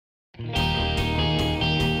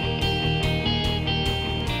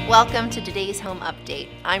Welcome to today's home update.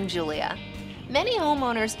 I'm Julia. Many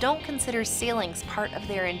homeowners don't consider ceilings part of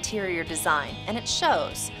their interior design, and it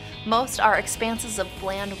shows. Most are expanses of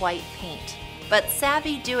bland white paint. But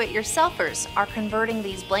savvy do-it-yourselfers are converting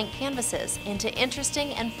these blank canvases into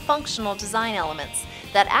interesting and functional design elements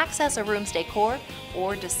that access a room's decor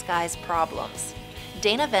or disguise problems.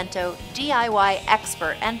 Dana Vento, DIY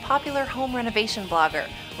expert and popular home renovation blogger,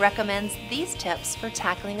 recommends these tips for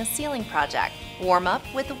tackling a ceiling project. Warm up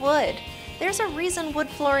with wood. There's a reason wood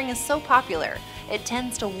flooring is so popular. It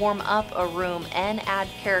tends to warm up a room and add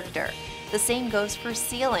character. The same goes for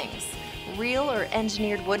ceilings. Real or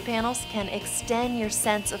engineered wood panels can extend your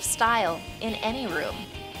sense of style in any room.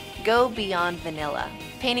 Go beyond vanilla.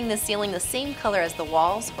 Painting the ceiling the same color as the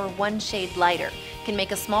walls or one shade lighter can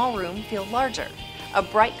make a small room feel larger. A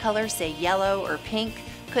bright color, say yellow or pink,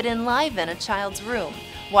 could enliven a child's room,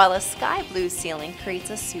 while a sky blue ceiling creates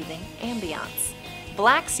a soothing ambiance.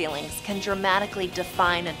 Black ceilings can dramatically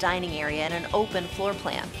define a dining area in an open floor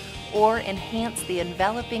plan or enhance the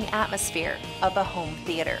enveloping atmosphere of a home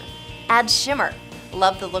theater. Add shimmer.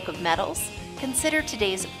 Love the look of metals? Consider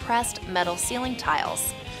today's pressed metal ceiling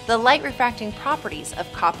tiles. The light refracting properties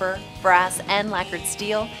of copper, brass, and lacquered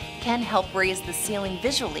steel can help raise the ceiling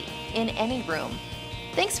visually in any room.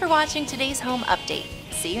 Thanks for watching today's home update.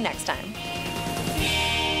 See you next time.